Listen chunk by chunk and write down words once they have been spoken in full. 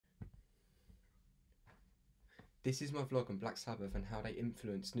This is my vlog on Black Sabbath and how they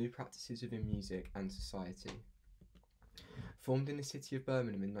influenced new practices within music and society. Formed in the city of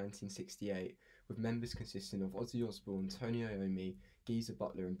Birmingham in 1968, with members consisting of Ozzy Osbourne, Tony Iommi, Geezer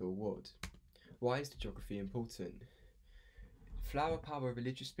Butler and Bill Ward. Why is the geography important? Flower power,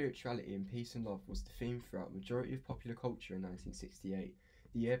 religious spirituality and peace and love was the theme throughout the majority of popular culture in 1968,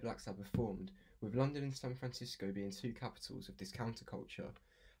 the year Black Sabbath formed, with London and San Francisco being two capitals of this counterculture.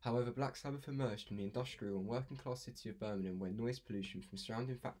 However, Black Sabbath emerged from the industrial and working class city of Birmingham, where noise pollution from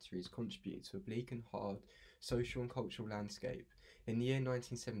surrounding factories contributed to a bleak and hard social and cultural landscape. In the year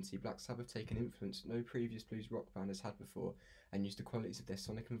 1970, Black Sabbath take an influence that no previous blues rock band has had before and used the qualities of their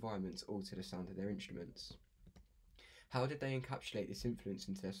sonic environments all to the sound of their instruments. How did they encapsulate this influence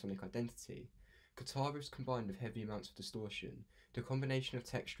into their sonic identity? Guitar riffs combined with heavy amounts of distortion. The combination of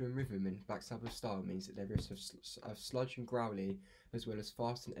texture and rhythm in Black Sabbath style means that their riffs have sludge and growly, as well as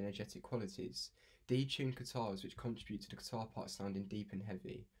fast and energetic qualities. Detuned guitars which contribute to the guitar part sounding deep and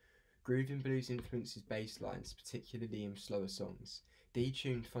heavy. Groove and blues influences bass lines, particularly in slower songs.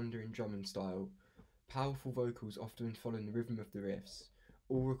 Detuned thundering drum and style. Powerful vocals often following the rhythm of the riffs.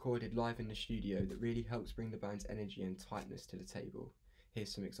 All recorded live in the studio that really helps bring the band's energy and tightness to the table.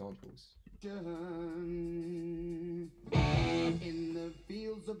 Here's some examples. In the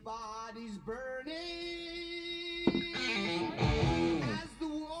fields of bodies burning, as the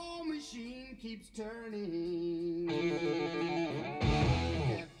war machine keeps turning,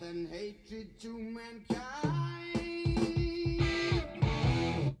 death and hatred to mankind.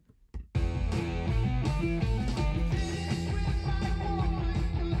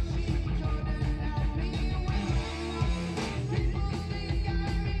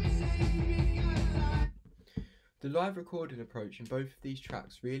 The live recording approach in both of these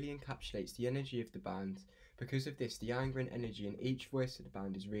tracks really encapsulates the energy of the band. Because of this, the anger and energy in each voice of the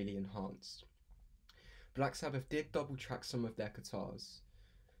band is really enhanced. Black Sabbath did double track some of their guitars.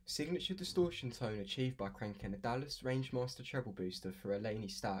 Signature distortion tone achieved by cranking a Dallas Rangemaster treble booster for a Laney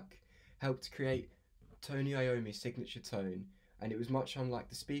stack helped create Tony Iommi's signature tone, and it was much unlike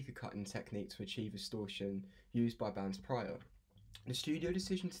the speaker cutting technique to achieve distortion used by bands prior. The studio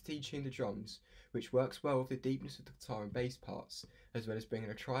decision to detune the drums, which works well with the deepness of the guitar and bass parts, as well as bringing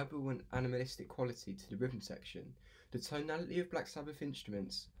a tribal and animalistic quality to the rhythm section. The tonality of Black Sabbath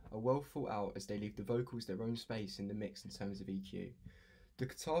instruments are well thought out as they leave the vocals their own space in the mix in terms of EQ. The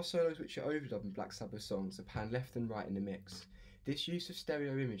guitar solos which are overdubbed in Black Sabbath songs are panned left and right in the mix. This use of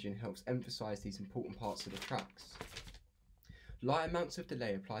stereo imaging helps emphasise these important parts of the tracks. Light amounts of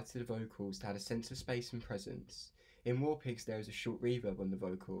delay applied to the vocals to add a sense of space and presence. In War Pigs there is a short reverb on the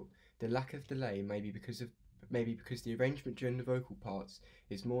vocal. The lack of delay may be because the arrangement during the vocal parts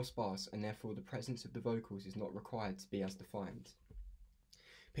is more sparse and therefore the presence of the vocals is not required to be as defined.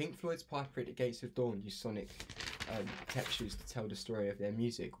 Pink Floyd's Piper at the Gates of Dawn used sonic textures to tell the story of their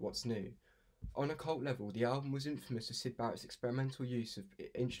music, What's New. On a cult level, the album was infamous for Syd Barrett's experimental use of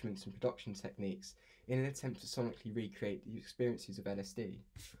instruments and production techniques in an attempt to sonically recreate the experiences of LSD.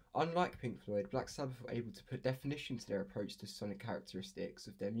 Unlike Pink Floyd, Black Sabbath were able to put definition to their approach to sonic characteristics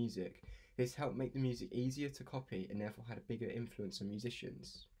of their music. This helped make the music easier to copy and therefore had a bigger influence on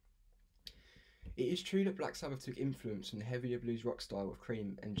musicians. It is true that Black Sabbath took influence from the heavier blues rock style of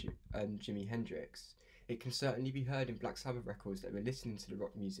Cream and Jimi Hendrix. It can certainly be heard in Black Sabbath records that were listening to the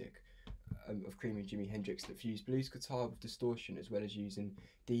rock music of Cream and Jimi Hendrix that fused blues guitar with distortion, as well as using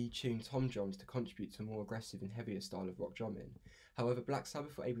detuned tom drums to contribute to a more aggressive and heavier style of rock drumming. However, Black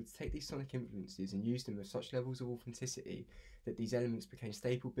Sabbath were able to take these sonic influences and use them with such levels of authenticity that these elements became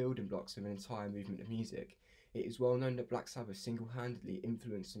staple building blocks of an entire movement of music. It is well known that Black Sabbath single-handedly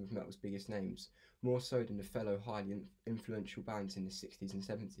influenced some of metal's biggest names, more so than the fellow highly influential bands in the 60s and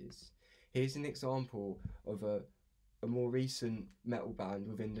 70s. Here's an example of a more recent metal band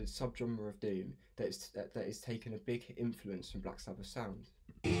within the subgenre of doom that is taken a big influence from Black Sabbath sound.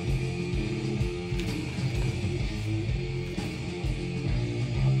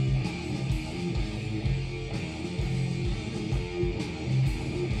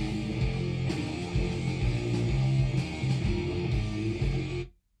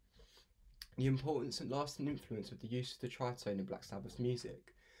 The importance and lasting influence of the use of the tritone in Black Sabbath's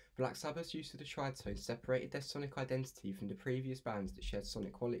music. Black Sabbath's use of the tritone separated their sonic identity from the previous bands that shared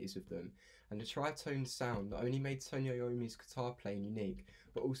sonic qualities with them, and the tritone sound not only made Tony Iommi's guitar playing unique,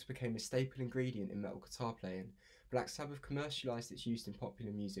 but also became a staple ingredient in metal guitar playing. Black Sabbath commercialised its use in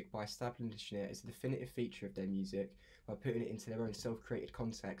popular music by establishing it as a definitive feature of their music by putting it into their own self-created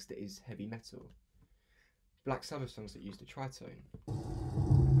context that is heavy metal. Black Sabbath songs that use the tritone.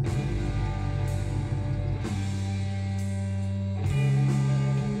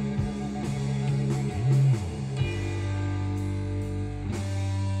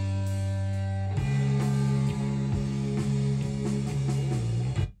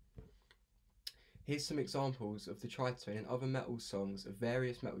 Here's some examples of the tritone and other metal songs of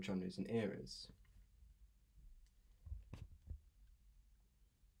various metal genres and eras.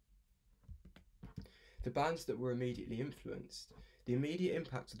 The bands that were immediately influenced. The immediate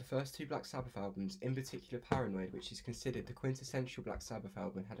impact of the first two Black Sabbath albums, in particular Paranoid, which is considered the quintessential Black Sabbath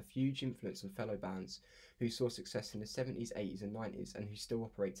album, had a huge influence on fellow bands who saw success in the 70s, 80s and 90s and who still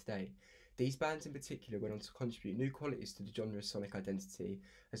operate today. These bands in particular went on to contribute new qualities to the genre's sonic identity,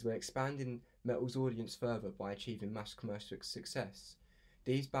 as well as expanding metal's audience further by achieving mass commercial success.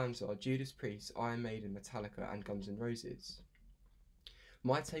 These bands are Judas Priest, Iron Maiden, Metallica and Guns N' Roses.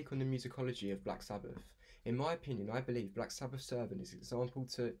 My take on the musicology of Black Sabbath. In my opinion, I believe Black Sabbath served as an example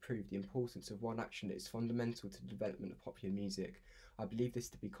to prove the importance of one action that is fundamental to the development of popular music. I believe this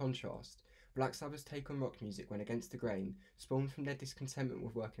to be contrast. Black Sabbath's take on rock music went against the grain, spawned from their discontentment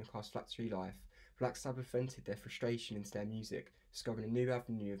with working class factory life. Black Sabbath vented their frustration into their music, discovering a new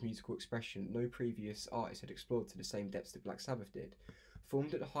avenue of musical expression no previous artist had explored to the same depths that Black Sabbath did.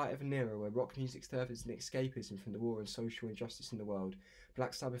 Formed at the height of an era where rock music served as an escapism from the war and social injustice in the world,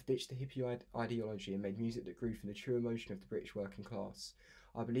 Black Sabbath ditched the hippie ideology and made music that grew from the true emotion of the British working class.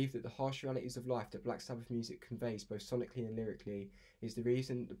 I believe that the harsh realities of life that Black Sabbath music conveys both sonically and lyrically is the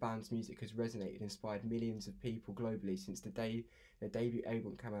reason the band's music has resonated and inspired millions of people globally since the day their debut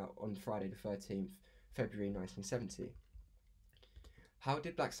album came out on Friday the 13th, February 1970. How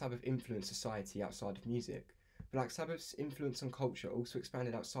did Black Sabbath influence society outside of music? Black Sabbath's influence on culture also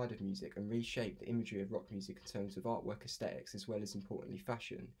expanded outside of music and reshaped the imagery of rock music in terms of artwork aesthetics as well as, importantly,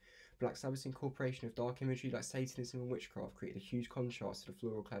 fashion. Black Sabbath's incorporation of dark imagery like Satanism and witchcraft created a huge contrast to the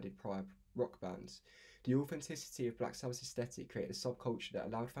floral-cladded prior rock bands. The authenticity of Black Sabbath's aesthetic created a subculture that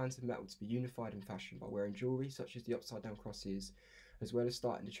allowed fans of metal to be unified in fashion by wearing jewellery such as the upside-down crosses, as well as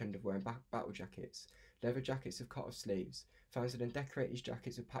starting the trend of wearing battle jackets, leather jackets with cut-off sleeves. Fans would then decorate these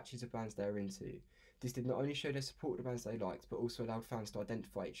jackets with patches of bands they are into. This did not only show their support of the bands they liked, but also allowed fans to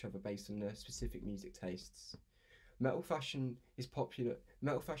identify each other based on their specific music tastes. Metal fashion is popular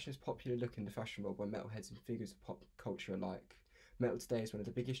look in the fashion world by metalheads and figures of pop culture alike. Metal today is one of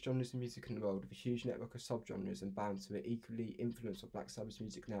the biggest genres of music in the world, with a huge network of subgenres and bands who are equally influenced by Black Sabbath's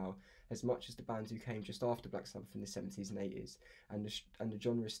music now, as much as the bands who came just after Black Sabbath in the 70s and 80s, and the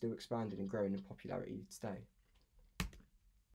genre is still expanding and growing in popularity today.